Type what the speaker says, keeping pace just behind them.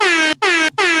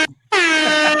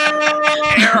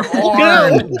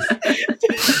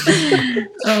done.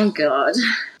 Oh, God.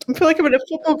 I feel like I'm in a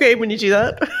football game when you do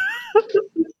that.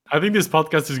 I think this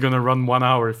podcast is going to run 1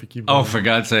 hour if we keep going. Oh, for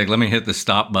God's sake, let me hit the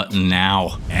stop button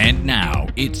now. And now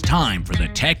it's time for the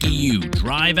Tech EU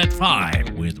Drive at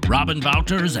 5 with Robin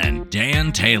Wouters and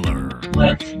Dan Taylor.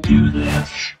 Let's do this.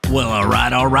 Well, all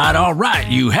right.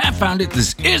 You have found it.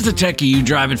 This is the Tech EU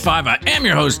Drive at 5. I am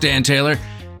your host, Dan Taylor,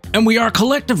 and we are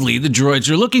collectively the droids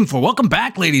you're looking for. Welcome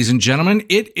back, ladies and gentlemen.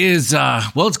 It is,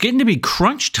 it's getting to be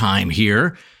crunch time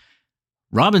here.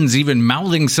 Robin's even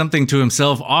mouthing something to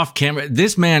himself off camera.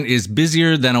 This man is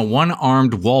busier than a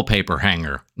one-armed wallpaper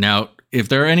hanger. Now, if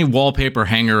there are any wallpaper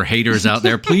hanger haters out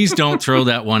there, please don't throw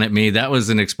that one at me. That was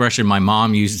an expression my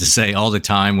mom used to say all the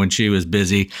time when she was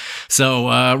busy. So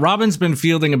Robin's been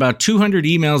fielding about 200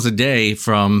 emails a day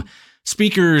from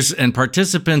speakers and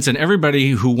participants and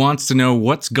everybody who wants to know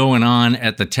what's going on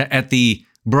at the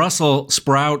Brussels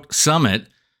Sprout Summit.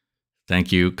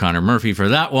 Thank you, Connor Murphy, for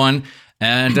that one.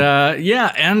 And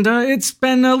it's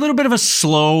been a little bit of a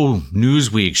slow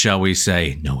news week, shall we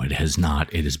say. No, it has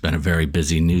not. It has been a very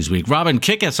busy news week. Robin,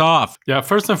 kick us off. Yeah,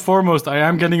 first and foremost, I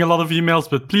am getting a lot of emails,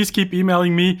 but please keep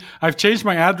emailing me. I've changed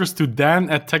my address to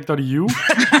dan@tech.eu.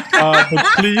 But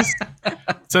please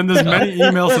send as many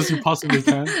emails as you possibly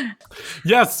can.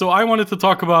 Yes, so I wanted to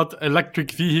talk about electric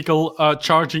vehicle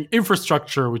charging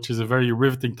infrastructure, which is a very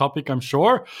riveting topic, I'm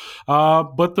sure.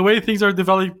 But the way things are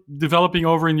developing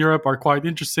over in Europe are quite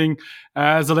interesting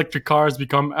as electric cars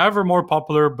become ever more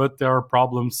popular, but there are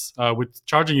problems with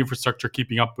charging infrastructure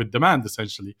keeping up with demand,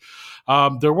 essentially.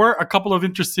 There were a couple of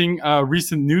interesting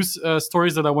recent news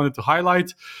stories that I wanted to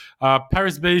highlight.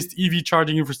 Paris-based EV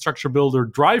charging infrastructure builder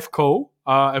Driveco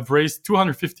have raised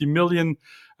 250 million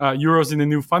euros in a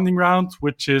new funding round,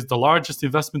 which is the largest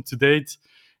investment to date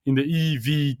in the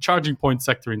EV charging point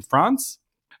sector in France.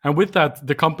 And with that,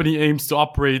 the company aims to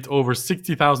operate over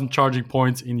 60,000 charging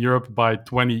points in Europe by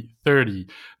 2030.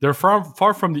 They're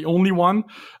far from the only one.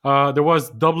 There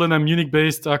was Dublin and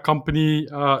Munich-based company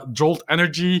Jolt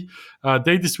Energy.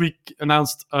 They this week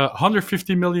announced a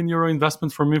 150 million euro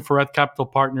investment from Infrared Capital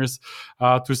Partners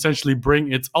to essentially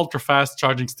bring its ultra-fast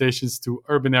charging stations to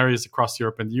urban areas across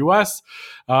Europe and the US.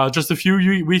 Just a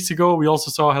few weeks ago, we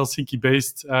also saw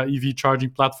Helsinki-based EV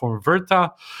charging platform Verta.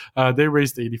 They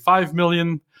raised 85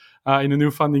 million. In a new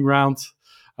funding round.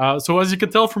 So as you can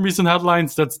tell from recent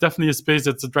headlines, that's definitely a space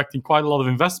that's attracting quite a lot of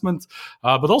investment,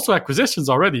 but also acquisitions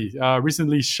already.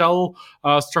 Recently, Shell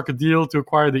struck a deal to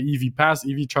acquire the EV Pass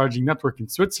EV charging network in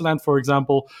Switzerland, for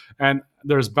example, and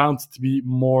there's bound to be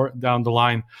more down the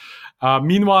line.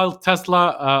 Meanwhile,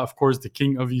 Tesla, of course, the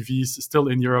king of EVs, still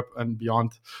in Europe and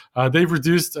beyond. They've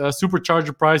reduced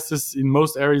supercharger prices in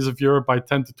most areas of Europe by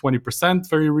 10 to 20%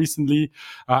 very recently,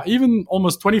 even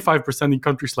almost 25% in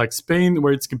countries like Spain,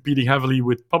 where it's competing heavily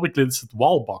with publicly listed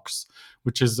Wallbox,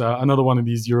 which is another one of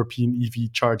these European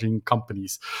EV charging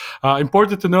companies.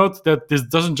 Important to note that this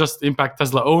doesn't just impact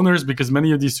Tesla owners, because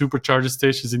many of these supercharger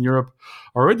stations in Europe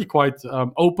are already quite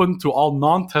open to all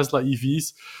non-Tesla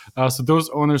EVs. So those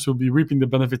owners will be reaping the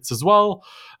benefits as well.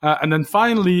 And then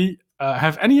finally,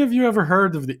 have any of you ever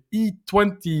heard of the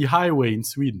E20 highway in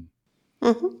Sweden?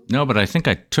 Mm-hmm. No, but I think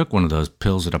I took one of those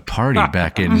pills at a party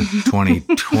back in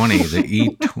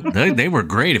 2020. They were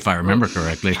great, if I remember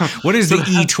correctly. What is the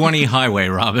E20 highway,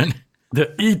 Robin? The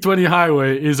E20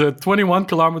 highway is a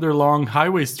 21-kilometer long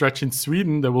highway stretch in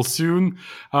Sweden that will soon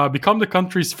become the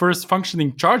country's first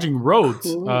functioning charging road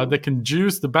that can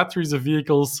juice the batteries of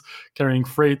vehicles carrying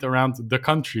freight around the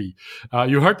country.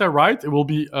 You heard that right. It will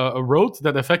be a road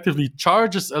that effectively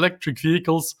charges electric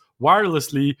vehicles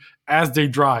wirelessly as they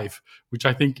drive, which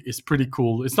I think is pretty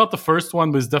cool. It's not the first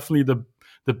one, but it's definitely the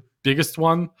biggest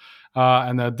one.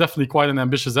 And definitely quite an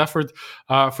ambitious effort.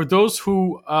 For those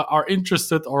who are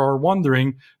interested or are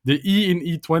wondering, the E in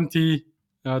E20,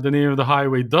 the name of the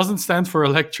highway, doesn't stand for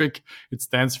electric. It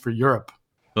stands for Europe.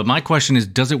 But my question is,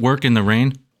 does it work in the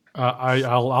rain?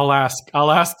 I'll ask the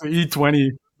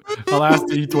E20. I'll ask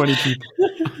the E20 people.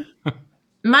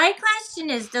 My question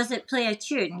is, does it play a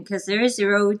tune? Because there is a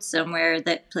road somewhere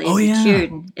that plays a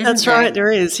tune. That's right,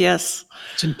 there is, yes.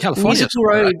 It's in California. Musical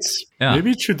roads. Yeah. Maybe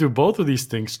it should do both of these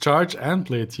things, charge and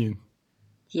play a tune.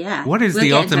 Yeah. What is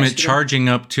the ultimate charging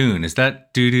up tune? Is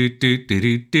that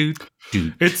do-do-do-do-do-do?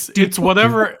 It's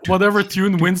whatever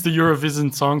tune wins the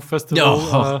Eurovision Song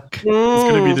Festival. It's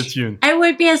going to be the tune. It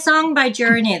would be a song by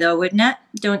Journey, though, wouldn't it?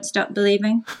 Don't Stop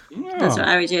Believing. Yeah. That's what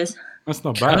I would use. That's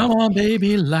not bad. Come on,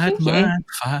 baby, light Okay. my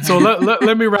fire. So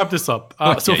let me wrap this up.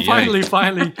 So Okay, yay.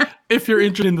 finally, if you're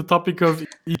interested in the topic of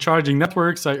e-charging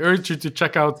networks, I urge you to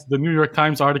check out the New York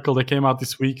Times article that came out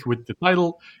this week with the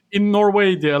title, "In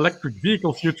Norway, the electric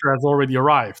vehicle future has already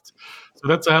arrived." So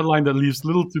that's a headline that leaves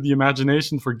little to the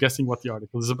imagination for guessing what the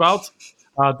article is about.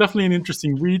 Definitely an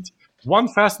interesting read. One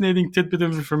fascinating tidbit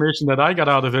of information that I got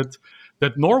out of it,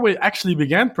 that Norway actually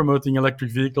began promoting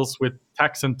electric vehicles with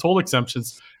tax and toll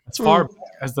exemptions as far back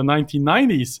as the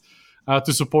 1990s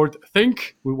to support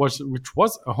Think, which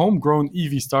was a homegrown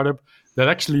EV startup that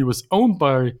actually was owned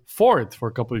by Ford for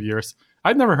a couple of years.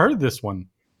 I'd never heard of this one,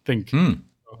 Think. I'm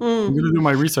going to do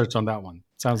my research on that one.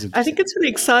 Sounds interesting. I think it's really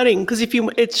exciting because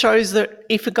it shows that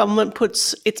if a government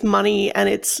puts its money and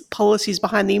its policies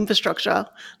behind the infrastructure,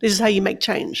 this is how you make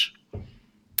change.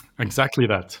 Exactly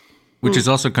that. Which is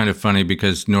also kind of funny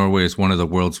because Norway is one of the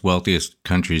world's wealthiest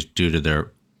countries due to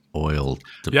their oil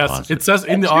deposits. Yes, it says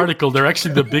in the article they're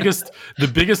actually the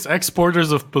biggest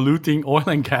exporters of polluting oil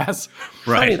and gas.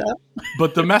 Right.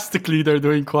 But domestically, they're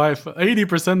doing quite.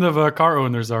 80% of car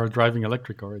owners are driving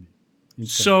electric already.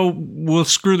 Insane. So we'll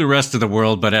screw the rest of the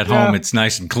world, but at home it's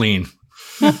nice and clean.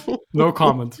 No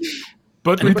comment.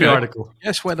 But read the article.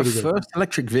 Guess where the first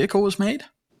electric vehicle was made?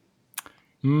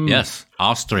 Yes,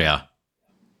 Austria.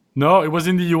 No, it was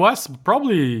in the U.S.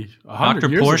 probably 100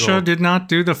 Dr. years Porsche ago. did not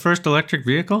do the first electric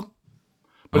vehicle?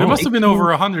 But it must have been over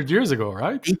 100 years ago,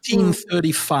 right?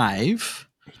 1835,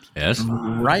 Yes.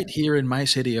 right here in my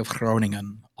city of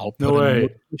Groningen. I'll put No way.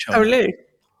 Oh, really?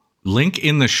 Link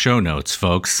in the show notes,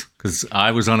 folks, because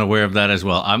I was unaware of that as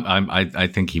well. I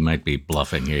think he might be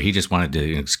bluffing here. He just wanted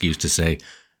an excuse to say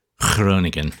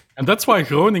Groningen. And that's why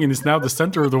Groningen is now the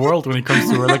center of the world when it comes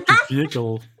to electric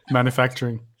vehicle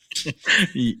manufacturing.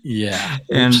 Yeah.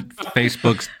 And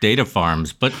Facebook's data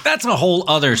farms. But that's a whole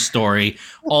other story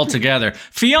altogether.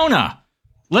 Fiona,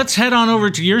 let's head on over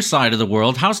to your side of the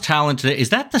world. How's Talent today? Is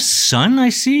that the sun I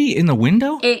see in the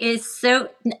window? It is so,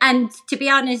 and to be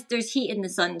honest, there's heat in the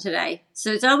sun today.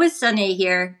 So it's always sunny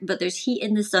here, but there's heat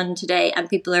in the sun today, and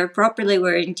people are properly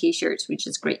wearing t-shirts, which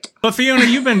is great. But Fiona,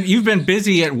 you've been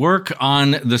busy at work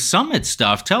on the summit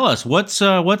stuff. Tell us what's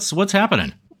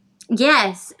happening.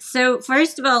 Yes. So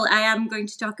first of all, I am going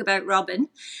to talk about Robin.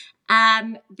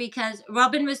 Because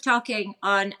Robin was talking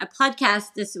on a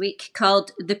podcast this week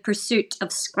called The Pursuit of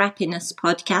Scrappiness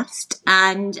podcast.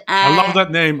 And I love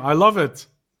that name. I love it.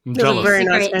 I'm jealous. Very it's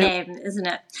a nice great name, isn't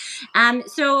it?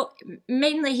 So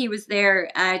mainly he was there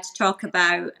to talk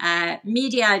about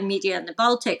media and media in the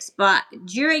Baltics. But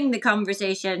during the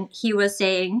conversation, he was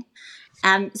saying,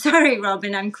 sorry,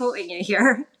 Robin, I'm quoting you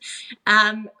here,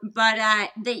 but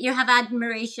that you have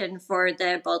admiration for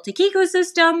the Baltic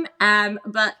ecosystem,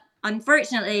 but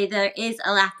unfortunately, there is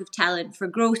a lack of talent for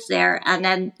growth there. And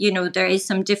then, there is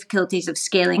some difficulties of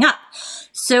scaling up.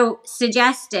 So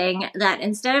suggesting that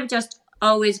instead of just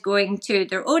always going to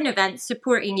their own events,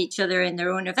 supporting each other in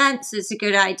their own events, it's a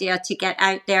good idea to get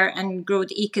out there and grow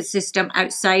the ecosystem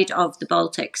outside of the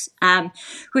Baltics.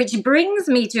 Which brings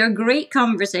me to a great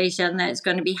conversation that's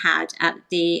going to be had at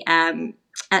the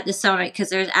summit, because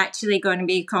there's actually going to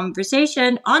be a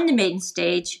conversation on the main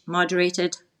stage,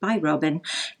 moderated by Robin,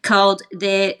 called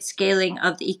the Scaling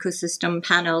of the Ecosystem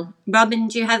panel. Robin,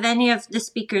 do you have any of the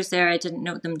speakers there? I didn't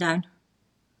note them down.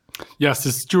 Yes,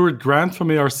 it's Stuart Grant from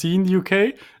ARC in the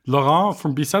UK, Laurent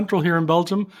from B Central here in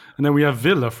Belgium, and then we have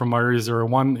Ville from Area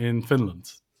 01 in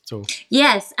Finland. So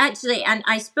yes, actually, and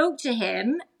I spoke to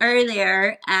him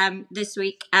earlier this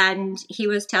week, and he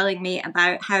was telling me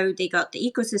about how they got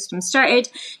the ecosystem started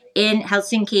in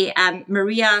Helsinki.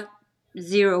 Maria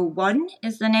 01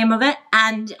 is the name of it,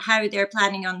 and how they're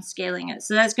planning on scaling it.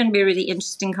 So that's going to be a really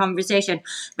interesting conversation.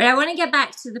 But I want to get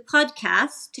back to the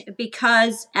podcast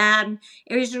because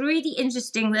it was a really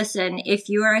interesting listen if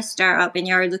you are a startup and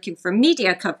you're looking for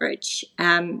media coverage,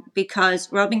 because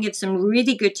Robin gives some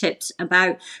really good tips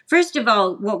about, first of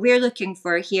all, what we're looking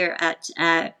for here at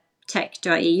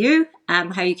tech.eu,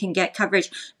 how you can get coverage,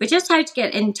 but just how to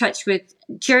get in touch with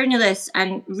journalists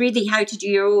and really how to do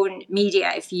your own media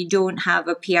if you don't have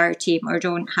a PR team or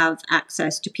don't have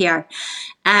access to PR.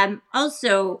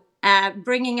 Also,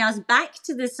 bringing us back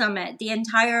to the summit, the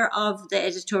entire of the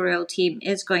editorial team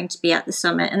is going to be at the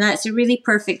summit, and that's a really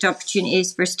perfect opportunity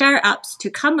for startups to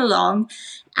come along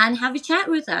and have a chat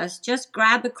with us. Just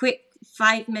grab a quick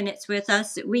 5 minutes with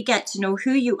us. We get to know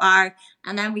who you are,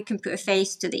 and then we can put a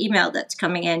face to the email that's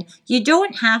coming in. You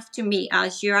don't have to meet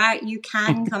us. You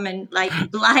can come and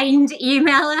blind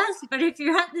email us, but if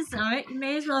you're at the summit, you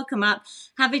may as well come up,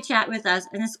 have a chat with us,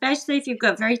 and especially if you've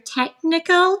got very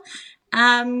technical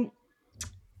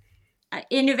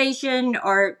innovation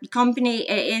or company,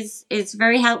 it's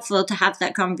very helpful to have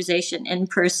that conversation in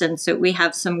person, so we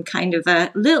have some kind of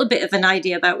a little bit of an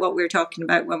idea about what we're talking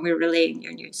about when we're relaying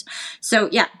your news. So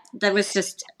yeah, that was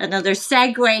just another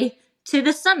segue to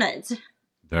the summit.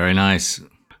 Very nice.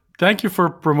 Thank you for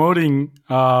promoting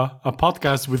a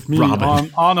podcast with me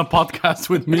Robin. on a podcast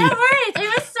with me. No worries,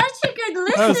 it was such a good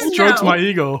That listen. strokes though. my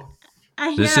ego.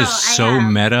 This is so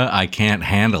meta, I can't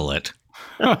handle it.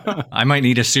 I might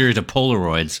need a series of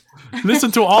Polaroids. Listen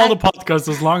to all the podcasts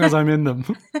as long as I'm in them.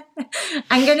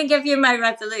 I'm going to give you my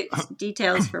Revolut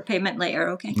details for payment later,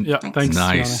 okay? Yeah,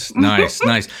 thanks.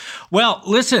 Nice. Well,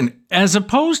 listen, as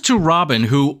opposed to Robin,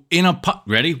 who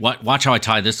ready? Watch how I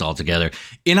tie this all together.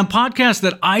 In a podcast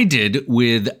that I did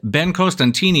with Ben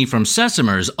Costantini from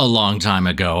Sesamers a long time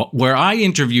ago, where I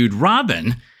interviewed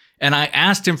Robin, and I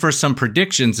asked him for some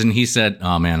predictions, and he said,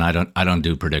 "Oh man, I don't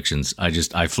do predictions.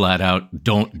 I flat out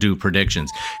don't do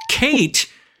predictions." Kate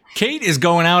is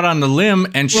going out on the limb,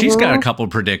 and she's got a couple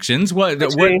predictions.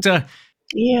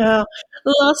 Yeah.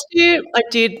 Last year, I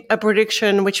did a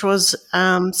prediction which was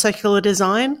circular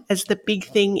design as the big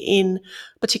thing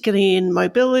particularly in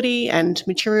mobility and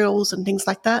materials and things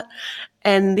like that.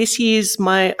 And this year's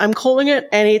I'm calling it,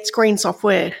 and it's green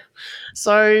software.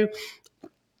 So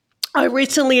I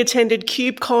recently attended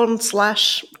KubeCon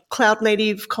 / Cloud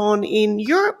Native Con in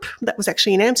Europe. That was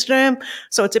actually in Amsterdam.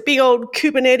 So it's a big old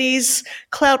Kubernetes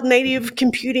Cloud Native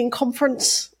computing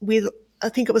conference with, I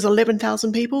think it was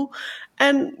 11,000 people.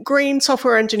 And green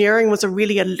software engineering was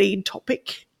really a lead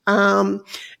topic. And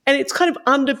it's kind of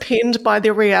underpinned by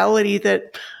the reality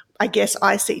that I guess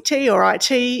ICT or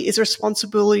IT is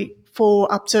responsible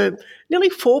for up to nearly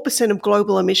 4% of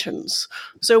global emissions.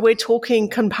 So we're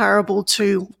talking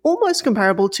almost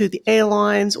comparable to the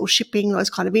airlines or shipping, those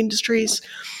kind of industries.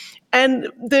 And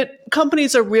that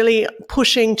companies are really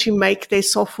pushing to make their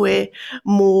software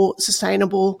more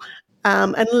sustainable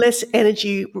and less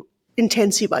energy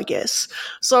intensive, I guess.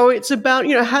 So it's about,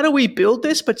 how do we build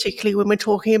this, particularly when we're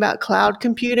talking about cloud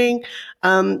computing?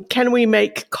 Can we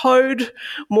make code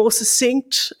more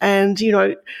succinct and,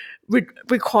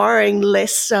 requiring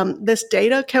less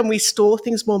data? Can we store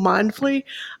things more mindfully?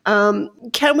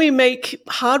 Can we make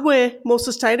hardware more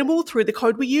sustainable through the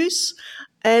code we use?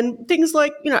 And things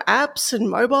like, apps and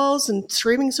mobiles and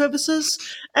streaming services.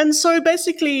 And so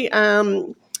basically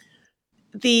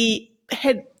the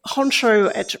head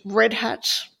honcho at Red Hat,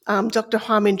 Dr.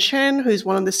 Harmin Chen, who's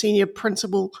one of the senior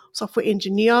principal software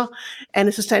engineer and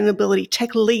a sustainability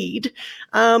tech lead,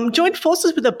 joined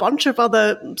forces with a bunch of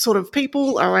other sort of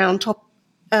people around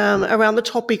the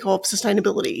topic of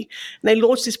sustainability. And they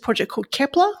launched this project called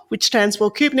Kepler, which stands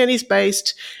for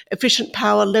Kubernetes-based Efficient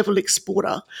Power Level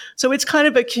Exporter. So it's kind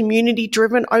of a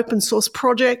community-driven open source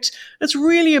project. It's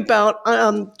really about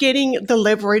getting the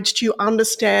leverage to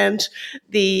understand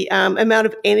the amount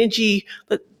of energy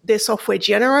that their software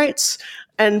generates,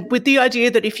 and with the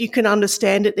idea that if you can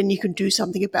understand it, then you can do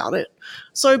something about it.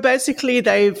 So basically,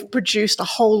 they've produced a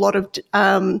whole lot of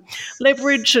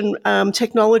leverage and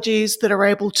technologies that are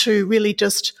able to really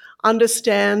just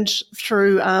understand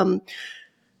through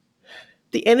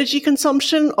the energy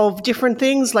consumption of different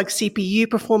things like CPU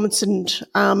performance and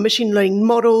machine learning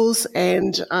models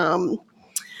and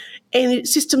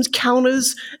systems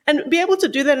counters, and be able to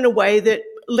do that in a way that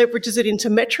leverages it into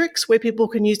metrics where people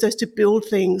can use those to build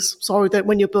things, so that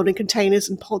when you're building containers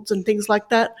and pods and things like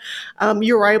that,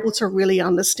 you're able to really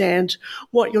understand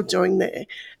what you're doing there.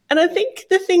 And I think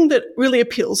the thing that really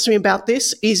appeals to me about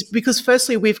this is because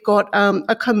firstly, we've got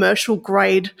a commercial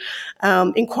grade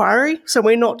inquiry. So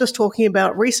we're not just talking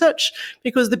about research,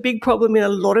 because the big problem in a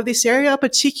lot of this area,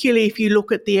 particularly if you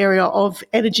look at the area of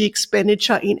energy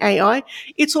expenditure in AI,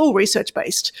 it's all research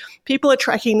based. People are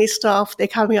tracking this stuff, they're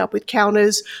coming up with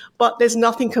counters, but there's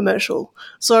nothing commercial.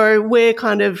 So where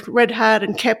kind of Red Hat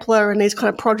and Kepler and these kind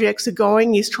of projects are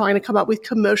going is trying to come up with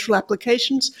commercial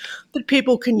applications that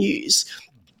people can use.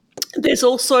 There's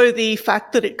also the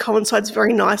fact that it coincides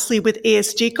very nicely with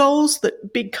ESG goals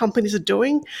that big companies are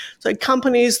doing. So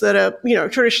companies that are,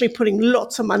 traditionally putting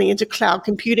lots of money into cloud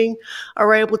computing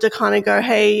are able to kind of go,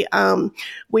 hey,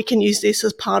 we can use this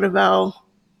as part of our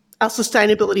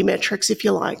sustainability metrics, if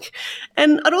you like.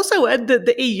 And I'd also add that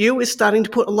the EU is starting to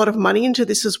put a lot of money into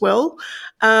this as well.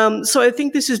 So I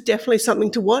think this is definitely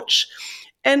something to watch.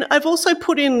 And I've also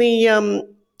put in the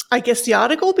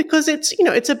article, because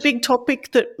it's a big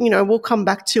topic that, we'll come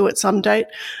back to at some date.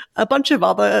 A bunch of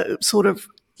other sort of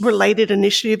related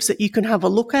initiatives that you can have a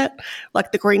look at,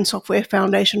 like the Green Software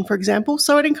Foundation, for example.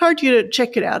 So I'd encourage you to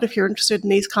check it out if you're interested in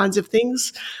these kinds of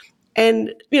things.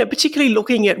 and particularly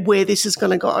looking at where this is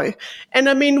going to go. And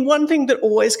I mean, one thing that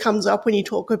always comes up when you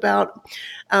talk about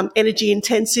energy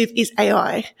intensive is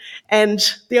AI, and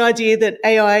the idea that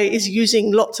AI is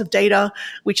using lots of data,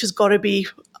 which has got to be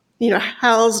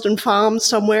housed and farmed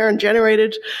somewhere and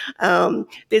generated.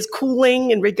 There's cooling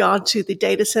in regard to the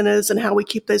data centers and how we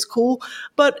keep those cool.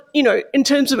 But, in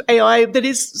terms of AI, that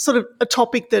is sort of a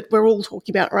topic that we're all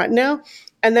talking about right now.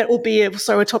 And that will be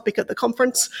also a topic at the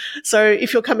conference. So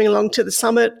if you're coming along to the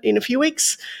summit in a few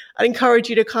weeks, I'd encourage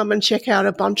you to come and check out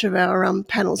a bunch of our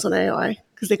panels on AI,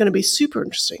 because they're going to be super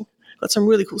interesting. Got some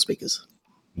really cool speakers.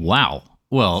 Wow.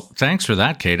 Well, thanks for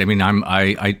that, Kate. I mean,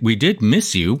 we did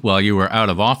miss you while you were out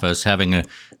of office, having a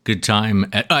good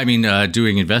time.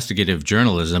 Doing investigative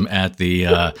journalism at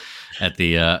the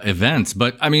events.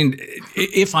 But I mean,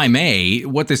 if I may,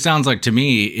 what this sounds like to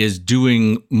me is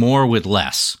doing more with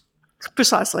less.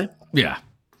 Precisely. Yeah.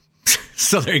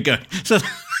 So there you go. So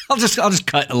I'll just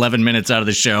cut 11 minutes out of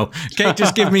the show. Kate,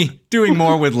 just give me doing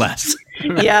more with less.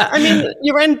 Yeah, I mean,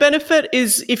 your end benefit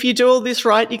is if you do all this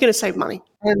right, you're going to save money.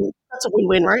 And that's a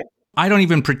win-win, right? I don't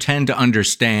even pretend to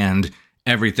understand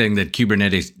everything that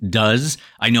Kubernetes does.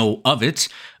 I know of it.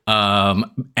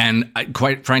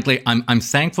 Quite frankly, I'm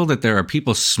thankful that there are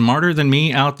people smarter than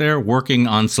me out there working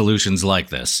on solutions like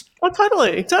this. Oh,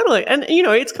 totally. And,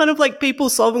 it's kind of like people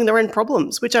solving their own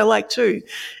problems, which I like too.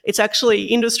 It's actually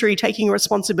industry taking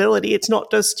responsibility. It's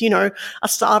not just, a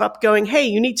startup going, hey,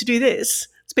 you need to do this.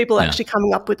 It's people actually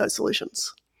coming up with those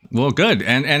solutions. Well, good.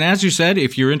 And as you said,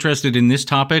 if you're interested in this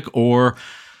topic or,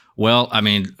 well, I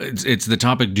mean, it's the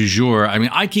topic du jour. I mean,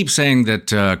 I keep saying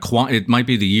that it might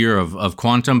be the year of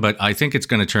quantum, but I think it's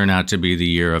going to turn out to be the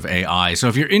year of AI. So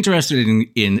if you're interested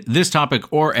in this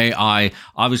topic or AI,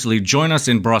 obviously join us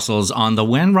in Brussels on the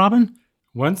when, Robin?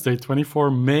 Wednesday, 24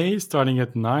 May, starting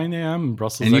at 9 a.m. in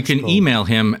Brussels. And you can email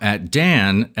him at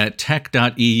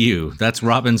dan@tech.eu. That's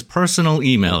Robin's personal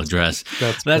email address.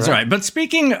 That's right. But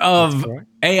speaking of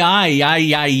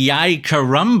AI,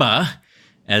 carumba,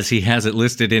 as he has it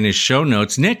listed in his show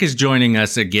notes, Nick is joining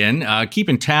us again,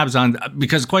 keeping tabs on,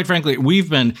 because quite frankly,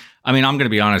 I'm going to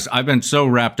be honest, I've been so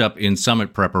wrapped up in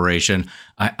summit preparation,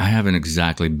 I haven't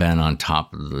exactly been on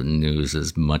top of the news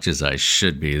as much as I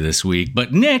should be this week.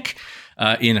 But Nick,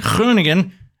 in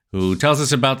Groningen, who tells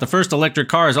us about the first electric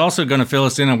car, is also going to fill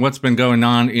us in on what's been going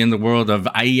on in the world of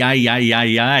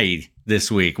Aiii this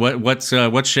week.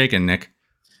 What's shaking, Nick?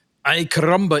 Ay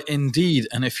carumba, indeed.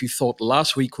 And if you thought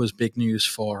last week was big news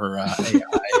for AI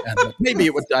and that maybe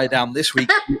it would die down this week,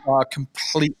 you are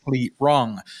completely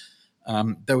wrong.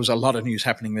 There was a lot of news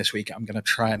happening this week. I'm going to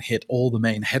try and hit all the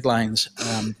main headlines,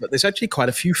 but there's actually quite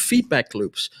a few feedback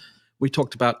loops. We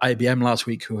talked about IBM last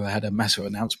week, who had a massive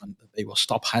announcement that they will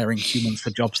stop hiring humans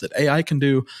for jobs that AI can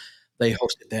do. They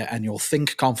hosted their annual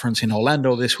Think conference in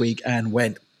Orlando this week and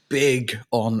went big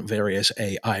on various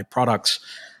AI products,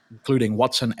 including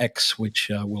Watson X,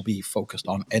 which will be focused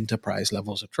on enterprise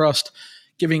levels of trust,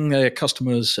 giving their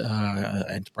customers,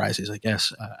 enterprises, I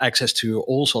guess, access to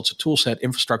all sorts of toolset,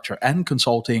 infrastructure, and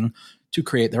consulting to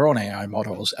create their own AI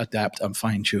models, adapt and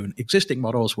fine-tune existing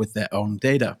models with their own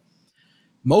data.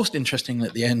 Most interestingly,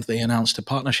 at the end, they announced a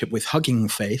partnership with Hugging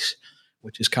Face,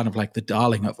 which is kind of like the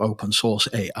darling of open source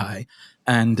AI.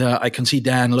 And I can see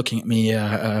Dan looking at me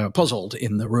puzzled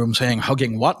in the room saying,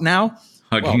 hugging what now?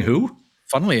 Hugging who?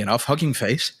 Funnily enough, Hugging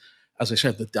Face, as I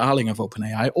said, the darling of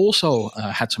OpenAI, also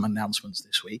had some announcements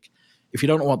this week. If you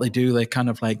don't know what they do, they're kind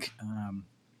of like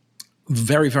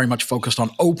very, very much focused on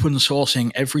open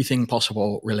sourcing everything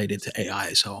possible related to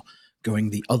AI. So going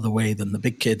the other way than the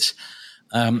big kids.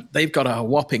 They've got a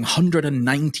whopping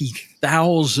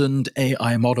 190,000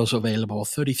 AI models available,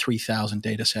 33,000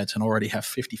 data sets, and already have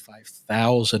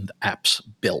 55,000 apps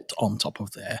built on top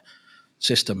of their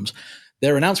systems.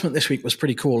 Their announcement this week was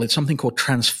pretty cool. It's something called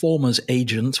Transformers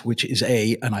Agent, which is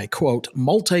and I quote,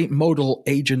 multimodal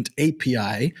agent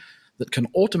API that can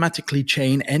automatically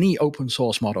chain any open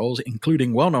source models,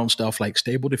 including well-known stuff like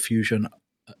Stable Diffusion,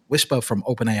 Whisper from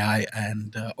OpenAI,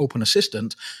 and Open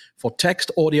Assistant for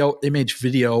text, audio, image,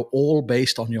 video, all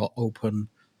based on your open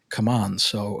commands.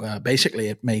 So basically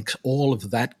it makes all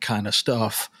of that kind of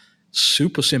stuff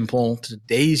super simple to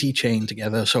daisy chain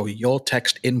together. So your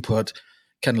text input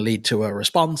can lead to a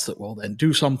response that will then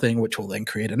do something, which will then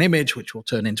create an image, which will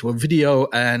turn into a video.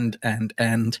 And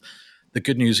the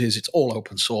good news is it's all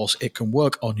open source. It can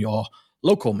work on your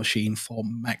local machine for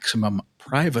maximum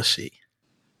privacy.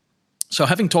 So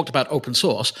having talked about open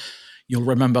source, you'll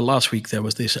remember last week there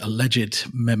was this alleged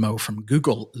memo from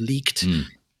Google leaked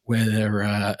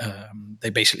where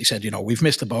they basically said, we've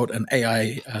missed the boat and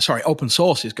open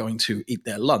source is going to eat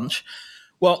their lunch.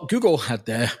 Well, Google had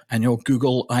their annual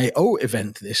Google I/O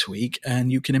event this week,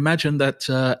 and you can imagine that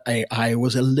AI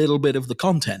was a little bit of the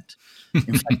content.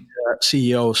 In fact,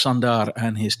 CEO Sundar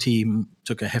and his team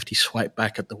took a hefty swipe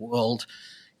back at the world,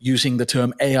 using the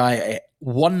term AI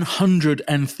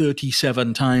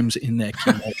 137 times in their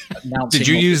keynote. Did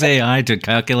you use AI to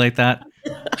calculate that?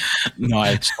 No,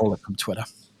 I stole it from Twitter.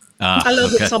 I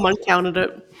love that someone counted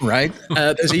it. Right?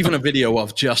 There's even a video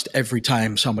of just every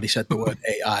time somebody said the word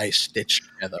AI stitched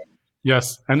together.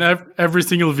 Yes, and every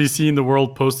single VC in the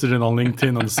world posted it on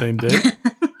LinkedIn on the same day.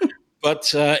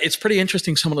 But it's pretty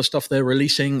interesting, some of the stuff they're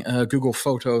releasing. Google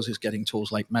Photos is getting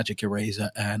tools like Magic Eraser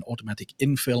and Automatic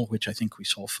Infill, which I think we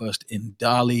saw first in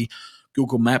DALL-E.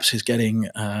 Google Maps is getting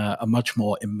a much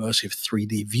more immersive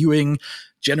 3D viewing.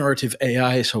 Generative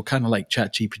AI, so kind of like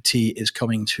ChatGPT, is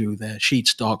coming to their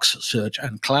Sheets, Docs, Search,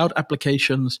 and Cloud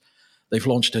applications. They've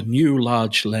launched a new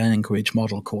large language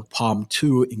model called Palm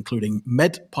 2, including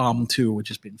MedPalm 2, which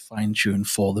has been fine-tuned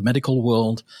for the medical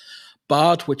world.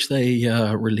 Bard, which they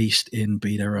released in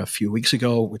beta a few weeks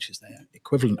ago, which is their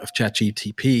equivalent of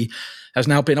ChatGPT, has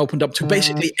now been opened up to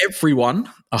basically everyone,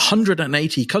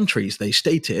 180 countries, they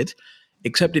stated,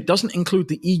 except it doesn't include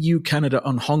the EU, Canada,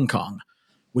 and Hong Kong,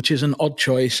 which is an odd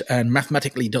choice and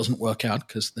mathematically doesn't work out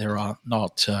because there are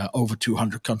not over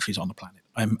 200 countries on the planet.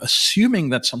 I'm assuming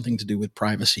that's something to do with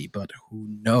privacy, but who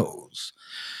knows?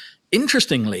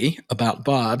 Interestingly, about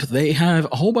Bard, they have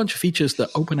a whole bunch of features that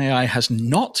OpenAI has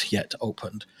not yet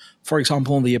opened. For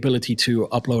example, the ability to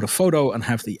upload a photo and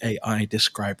have the AI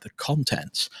describe the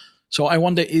contents. So I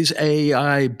wonder, is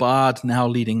AI Bard now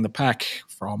leading the pack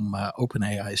from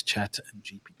OpenAI's chat and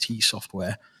GPT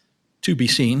software? To be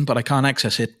seen, but I can't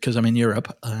access it because I'm in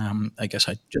Europe. I guess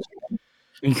I just...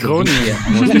 In Groningen,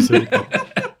 more specifically.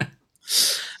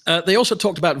 They also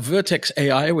talked about Vertex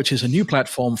AI, which is a new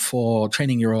platform for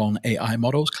training your own AI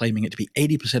models, claiming it to be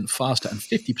 80% faster and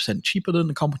 50% cheaper than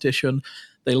the competition.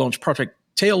 They launched Project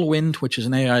Tailwind, which is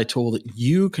an AI tool that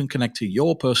you can connect to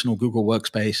your personal Google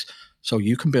Workspace so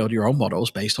you can build your own models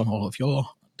based on all of your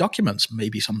documents.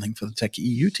 Maybe something for the Tech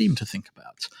EU team to think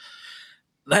about.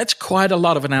 That's quite a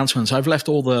lot of announcements. I've left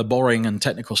all the boring and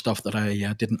technical stuff that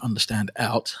I didn't understand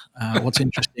out. What's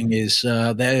interesting is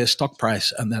their stock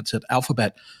price, and that's at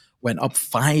Alphabet, went up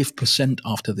 5%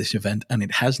 after this event, and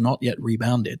it has not yet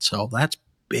rebounded. So that's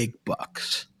big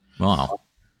bucks. Wow.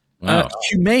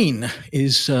 Humane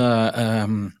is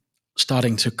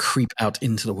starting to creep out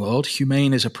into the world.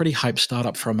 Humane is a pretty hyped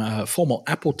startup from a former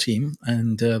Apple team,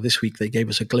 and this week they gave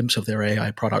us a glimpse of their AI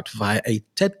product via a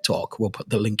TED Talk. We'll put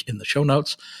the link in the show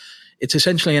notes. It's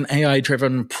essentially an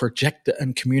AI-driven projector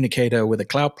and communicator with a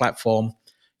cloud platform.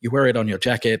 You wear it on your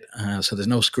jacket, so there's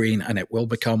no screen, and it will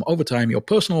become, over time, your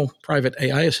personal private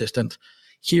AI assistant,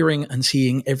 hearing and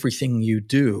seeing everything you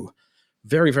do.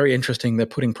 Very, very interesting. They're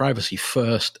putting privacy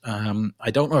first.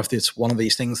 I don't know if it's one of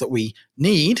these things that we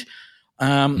need,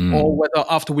 or whether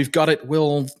after we've got it,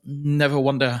 we'll never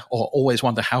wonder or always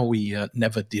wonder how we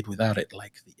never did without it,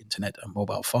 like the internet and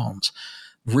mobile phones.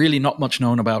 Really not much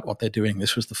known about what they're doing.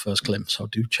 This was the first glimpse, so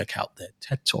do check out their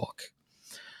TED Talk.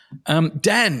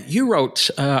 Dan, you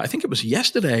wrote, I think it was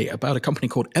yesterday, about a company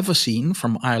called Everseen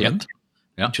from Ireland.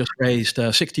 Yep. Just raised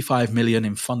 65 million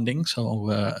in funding, so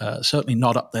certainly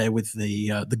not up there with the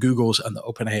Googles and the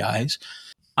OpenAIs.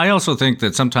 I also think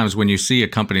that sometimes when you see a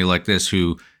company like this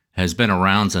who has been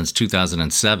around since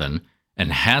 2007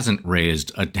 and hasn't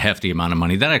raised a hefty amount of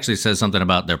money, that actually says something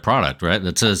about their product, right?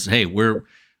 That says, hey, we're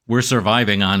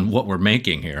surviving on what we're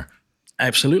making here.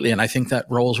 Absolutely. And I think that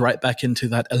rolls right back into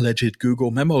that alleged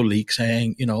Google memo leak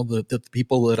saying, the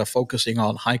people that are focusing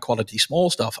on high quality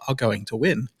small stuff are going to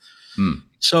win.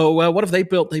 So what have they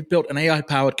built? They've built an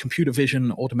AI-powered computer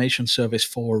vision automation service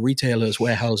for retailers,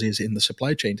 warehouses in the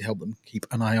supply chain to help them keep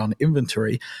an eye on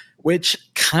inventory, which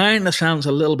kind of sounds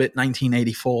a little bit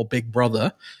 1984 Big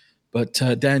Brother. But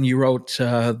Dan, you wrote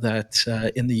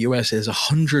that in the US there's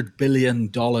 $100 billion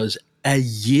a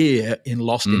year in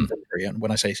lost inventory. And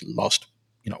when I say lost,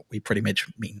 we pretty much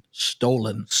mean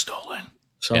stolen.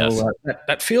 So yes.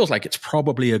 That feels like it's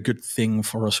probably a good thing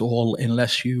for us all,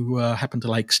 unless you happen to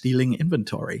like stealing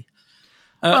inventory.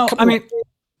 I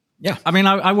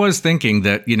was thinking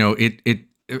that,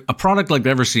 a product like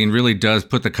Everseen really does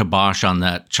put the kibosh on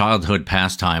that childhood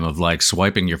pastime of like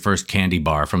swiping your first candy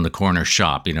bar from the corner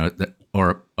shop,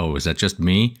 is that just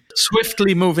me?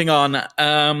 Swiftly moving on.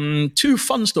 Two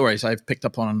fun stories I've picked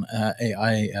up on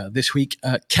AI this week.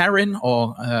 Karen,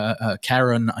 or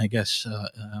Karen, I guess,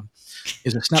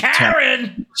 is a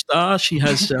Snapchat star. She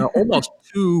has almost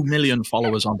 2 million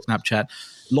followers on Snapchat.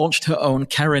 Launched her own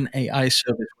Karen AI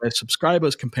service where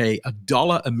subscribers can pay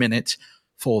 $1 a minute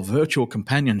for virtual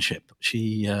companionship.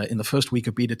 She, in the first week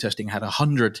of beta testing, had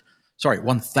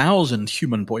 1,000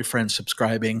 human boyfriends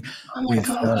subscribing with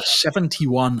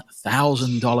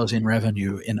 $71,000 in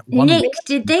revenue in 1 week. Nick,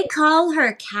 did they call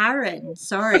her Karen?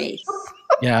 Sorry.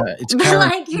 Yeah, it's Karen.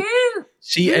 Like who?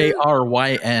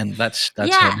 Caryn. That's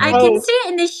Yeah, her I name. can see it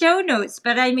in the show notes,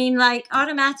 but I mean, like,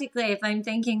 automatically, if I'm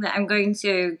thinking that I'm going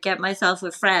to get myself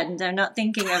a friend, I'm not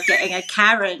thinking of getting a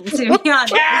Karen, to be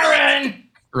honest. Karen!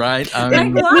 Right.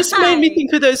 Like, This made me why?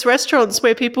 think of those restaurants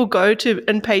where people go to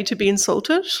and pay to be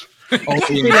insulted. Oh,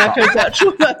 Be like a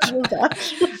natural that.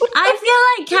 I feel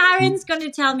like Karen's going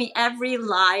to tell me every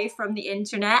lie from the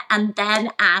internet and then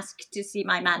ask to see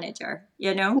my manager,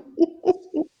 you know?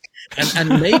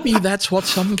 and maybe that's what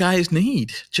some guys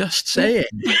need. Just saying.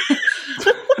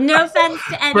 No offense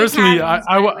to any Personally, Karens,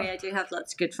 I by the way. I do have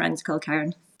lots of good friends called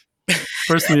Karen.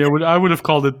 Personally, I would have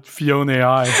called it Fiona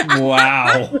AI.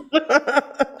 Wow.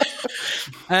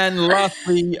 And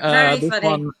lastly, Very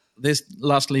funny. this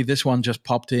one just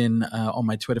popped in on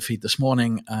my Twitter feed this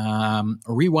morning.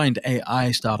 Rewind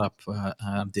AI startup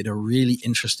did a really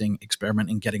interesting experiment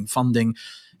in getting funding.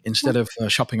 Instead of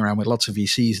shopping around with lots of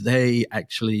VCs, they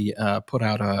actually put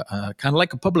out a kind of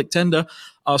like a public tender,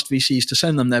 asked VCs to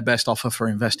send them their best offer for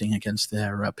investing against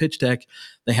their pitch deck.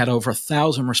 They had over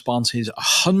 1,000 responses,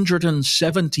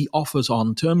 170 offers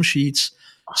on term sheets,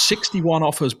 61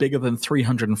 offers bigger than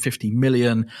 350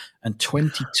 million, and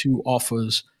 22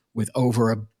 offers with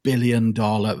over $1 billion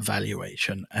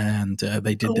valuation. And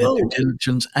they did their due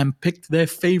diligence and picked their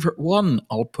favorite one.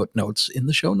 I'll put notes in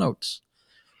the show notes.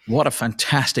 What a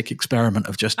fantastic experiment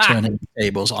of just turning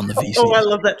tables on the VCs. Oh, I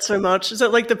love that so much. Is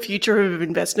that like the future of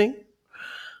investing?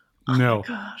 No.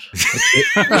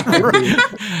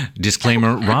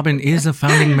 Disclaimer, Robin is a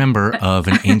founding member of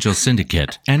an angel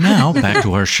syndicate. And now, back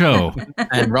to our show.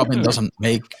 And Robin doesn't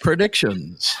make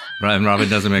predictions. Right, Robin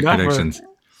doesn't make Never. predictions.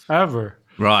 Ever.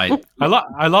 Right.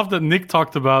 I love that Nick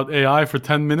talked about AI for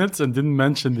 10 minutes and didn't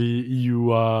mention the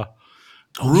EU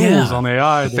rules on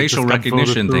AI. that Facial just got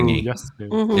recognition voted through thingy. yesterday.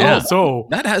 Yeah. So,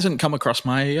 That hasn't come across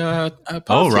my path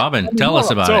Oh, yet. Robin, tell us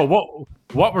about so it.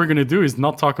 what we're going to do is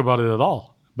not talk about it at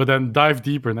all, but then dive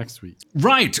deeper next week.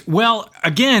 Right. Well,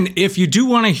 again, if you do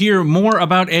want to hear more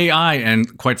about AI,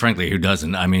 and quite frankly, who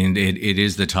doesn't? I mean, it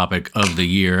is the topic of the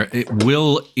year. It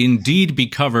will indeed be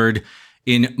covered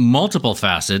in multiple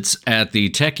facets at the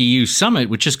Tech EU Summit,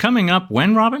 which is coming up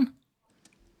when, Robin?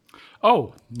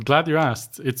 Oh, glad you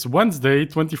asked. It's Wednesday,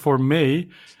 24 May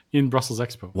in Brussels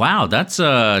Expo. Wow, that's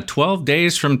 12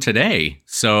 days from today.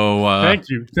 So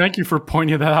Thank you for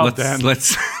pointing that out, Dan.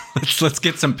 let's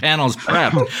get some panels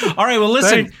prepped. All right. Well,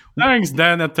 listen. Thanks,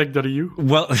 Dan at Tech.eu.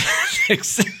 Well,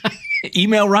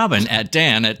 email Robin at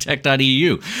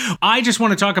dan@tech.eu. I just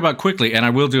want to talk about quickly, and I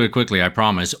will do it quickly, I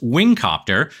promise.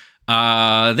 Wingcopter.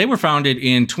 They were founded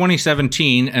in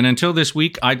 2017, and until this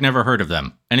week, I'd never heard of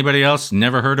them. Anybody else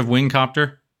never heard of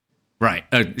Wingcopter? Right,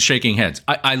 shaking heads.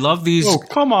 I love these. Oh,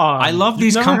 come on. I love You've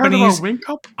these never heard companies. about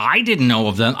Wingcopter? I didn't know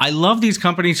of them. I love these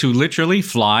companies who literally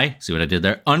fly. See what I did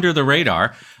there? Under the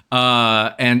radar.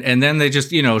 And then they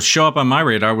just, show up on my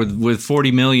radar with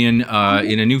 40 million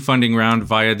in a new funding round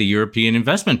via the European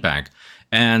Investment Bank.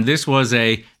 And this was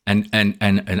and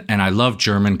I love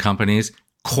German companies,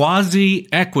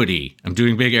 quasi-equity. I'm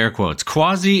doing big air quotes.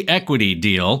 Quasi-equity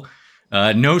deal.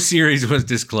 No series was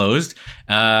disclosed.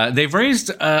 They've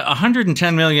raised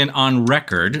 110 million on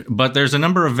record, but there's a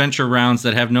number of venture rounds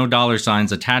that have no dollar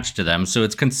signs attached to them. So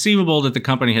it's conceivable that the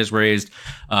company has raised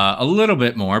a little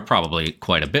bit more, probably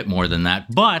quite a bit more than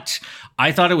that. But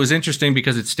I thought it was interesting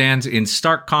because it stands in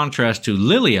stark contrast to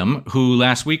Lilium, who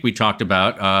last week we talked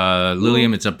about.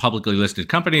 Lilium, it's a publicly listed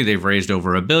company. They've raised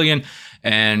over $1 billion.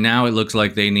 And now it looks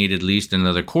like they need at least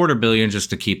another $250 million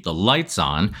just to keep the lights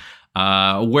on.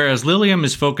 Whereas Lilium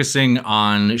is focusing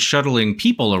on shuttling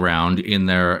people around in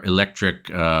their electric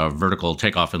vertical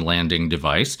takeoff and landing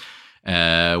device,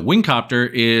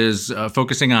 Wingcopter is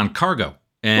focusing on cargo,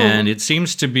 and it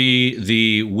seems to be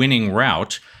the winning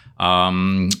route.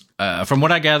 From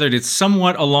what I gathered, it's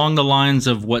somewhat along the lines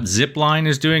of what Zipline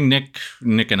is doing. Nick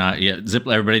and I,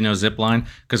 everybody knows Zipline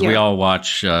because we all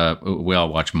watch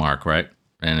Mark, right?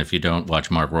 And if you don't watch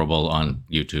Mark Roble on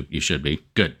YouTube, you should be.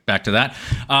 Good. Back to that.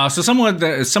 So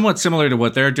somewhat similar to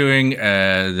what they're doing,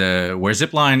 where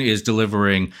Zipline is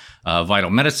delivering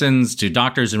vital medicines to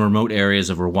doctors in remote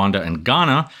areas of Rwanda and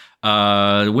Ghana.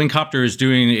 Wingcopter is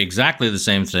doing exactly the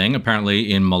same thing.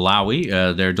 Apparently in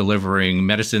Malawi, they're delivering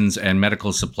medicines and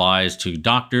medical supplies to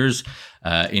doctors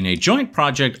in a joint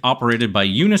project operated by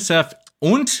UNICEF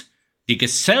und die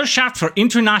Gesellschaft für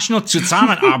internationale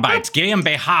Zusammenarbeit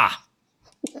GmbH.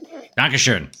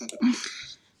 Dankeschön.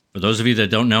 For those of you that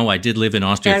don't know, I did live in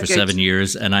Austria for 7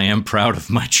 years, and I am proud of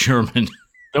my German.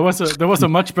 There was a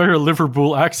much better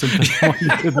Liverpool accent than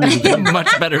the one you did.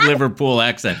 Much better Liverpool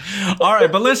accent. All right,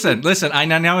 but listen.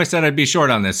 I said I'd be short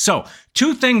on this. So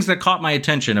 2 things that caught my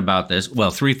attention about this.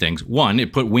 Well, 3 things. 1,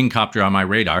 it put Wingcopter on my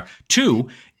radar. 2,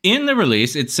 in the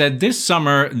release, it said this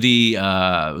summer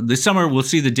we'll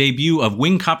see the debut of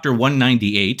Wingcopter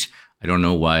 198. I don't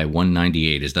know why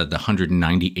 198. Is that the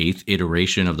 198th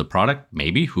iteration of the product?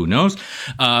 Maybe. Who knows?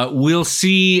 We'll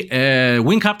see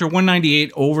Wingcopter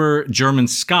 198 over German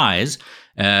skies.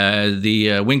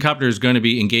 The Wingcopter is going to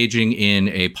be engaging in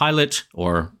a pilot,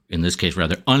 or in this case,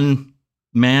 rather,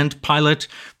 unmanned pilot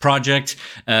project,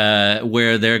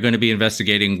 where they're going to be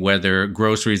investigating whether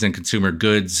groceries and consumer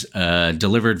goods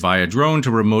delivered via drone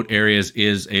to remote areas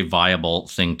is a viable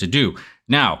thing to do.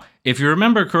 Now, if you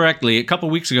remember correctly, a couple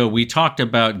weeks ago, we talked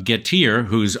about Getir,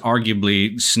 who's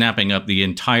arguably snapping up the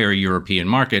entire European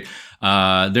market.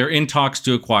 They're in talks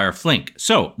to acquire Flink.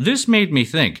 So this made me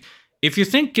think, if you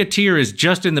think Getir is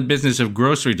just in the business of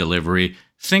grocery delivery,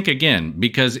 think again,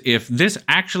 because if this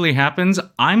actually happens,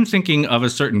 I'm thinking of a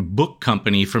certain book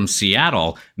company from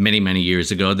Seattle many, many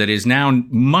years ago that is now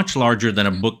much larger than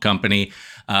a book company.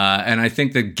 And I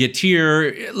think that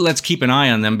Getir, let's keep an eye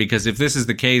on them, because if this is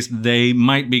the case, they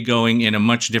might be going in a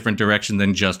much different direction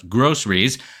than just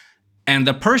groceries. And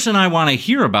the person I want to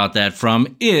hear about that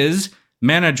from is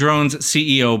Mana Drone's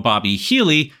CEO, Bobby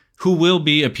Healy, who will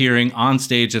be appearing on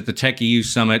stage at the Tech EU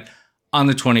Summit on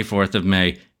the 24th of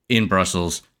May in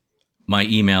Brussels. My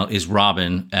email is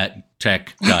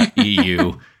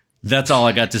robin@tech.eu. That's all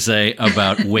I got to say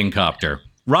about Wingcopter.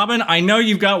 Robin, I know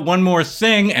you've got one more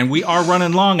thing, and we are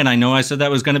running long, and I know I said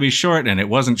that was going to be short, and it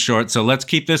wasn't short, so let's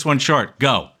keep this one short.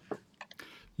 Go.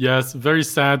 Yes, very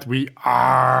sad. We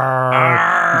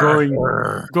are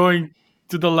going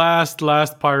to the last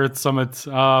Pirate Summit.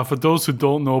 For those who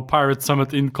don't know, Pirate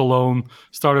Summit in Cologne,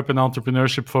 startup and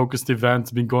entrepreneurship-focused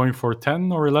event, been going for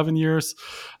 10 or 11 years.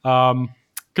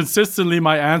 Consistently,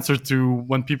 my answer to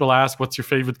when people ask, what's your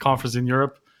favorite conference in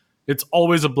Europe? It's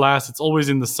always a blast. It's always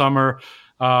in the summer.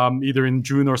 Either in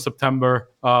June or September,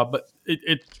 but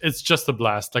it's just a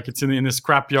blast. Like, it's in a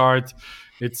scrapyard,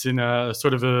 it's in a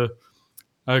sort of a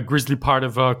grisly part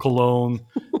of Cologne.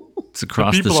 It's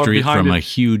across the street from a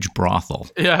huge brothel.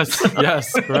 Yes,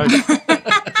 correct.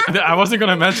 I wasn't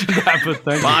going to mention that, but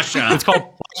thank you. It's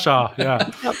called Pasha. Yeah.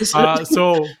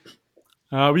 So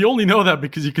we only know that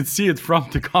because you can see it from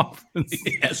the conference.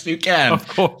 Yes, you can. Of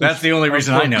course. That's the only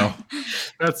reason I know.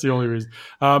 That's the only reason.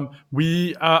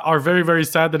 We are very, very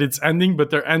sad that it's ending, but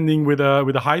they're ending with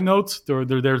a high note.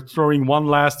 They're throwing one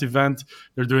last event.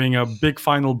 They're doing a big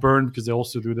final burn, because they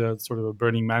also do the sort of a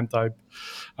Burning Man type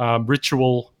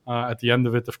ritual at the end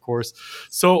of it, of course.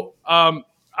 So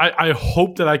I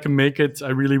hope that I can make it. I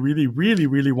really, really, really,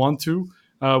 really want to.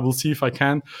 We'll see if I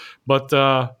can. But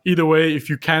either way, if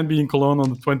you can be in Cologne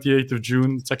on the 28th of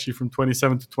June, it's actually from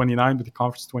 27 to 29, but the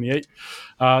conference is 28,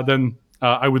 then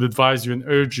I would advise you and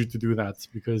urge you to do that,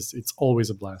 because it's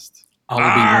always a blast. I'll be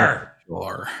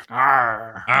sure.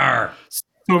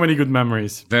 So many good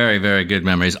memories. Very, very good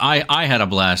memories. I had a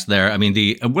blast there. I mean,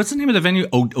 what's the name of the venue?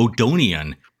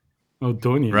 Odonian.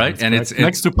 Odonian, right? And it's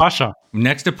next to Pasha.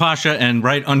 Next to Pasha, and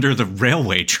right under the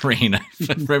railway train.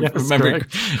 Remember?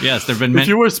 Yes, there've been. If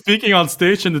you were speaking on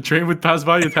stage and the train would pass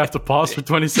by, you'd have to pause for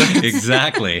 20 seconds.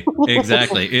 Exactly.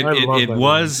 It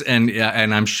was,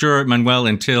 and I'm sure Manuel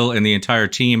and Till and the entire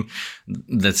team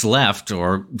that's left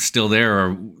or still there,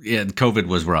 or COVID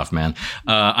was rough, man.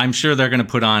 I'm sure they're going to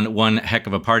put on one heck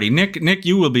of a party. Nick,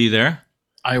 you will be there.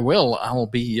 I will. I will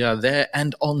be there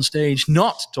and on stage,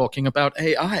 not talking about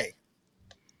AI.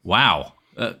 Wow.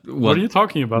 What are you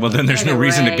talking about? Well, then there's no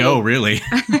reason to go, really.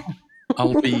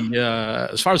 I'll be,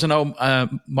 as far as I know,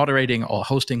 moderating or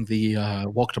hosting the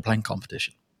Walk the Plank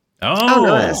competition. Oh,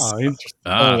 nice.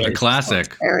 The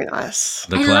classic. Very nice.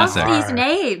 The classic. I love these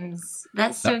names.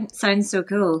 That sounds so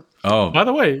cool. Oh, by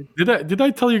the way, did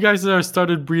I tell you guys that I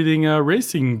started breeding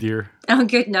racing deer? Oh,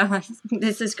 good. No,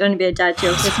 this is going to be a dad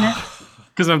joke, isn't it?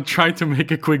 Because I'm trying to make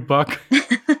a quick buck.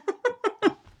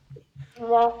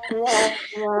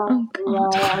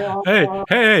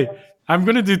 Hey, I'm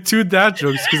going to do 2 dad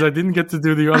jokes because I didn't get to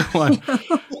do the other one.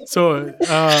 So,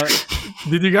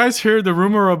 did you guys hear the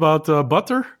rumor about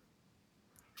butter?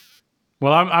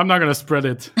 Well, I'm not going to spread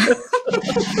it.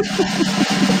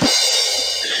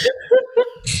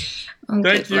 Oh,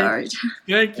 Thank Good you. Lord.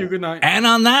 Thank you. Good night. And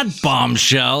on that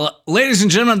bombshell, ladies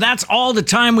and gentlemen, that's all the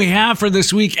time we have for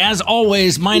this week. As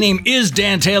always, my name is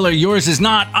Dan Taylor. Yours is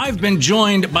not. I've been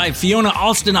joined by Fiona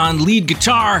Alston on lead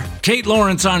guitar, Kate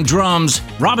Lawrence on drums,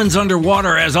 Robin's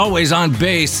Underwater, as always, on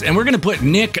bass, and we're going to put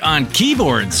Nick on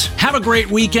keyboards. Have a great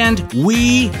weekend.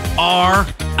 We are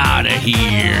out of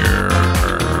here.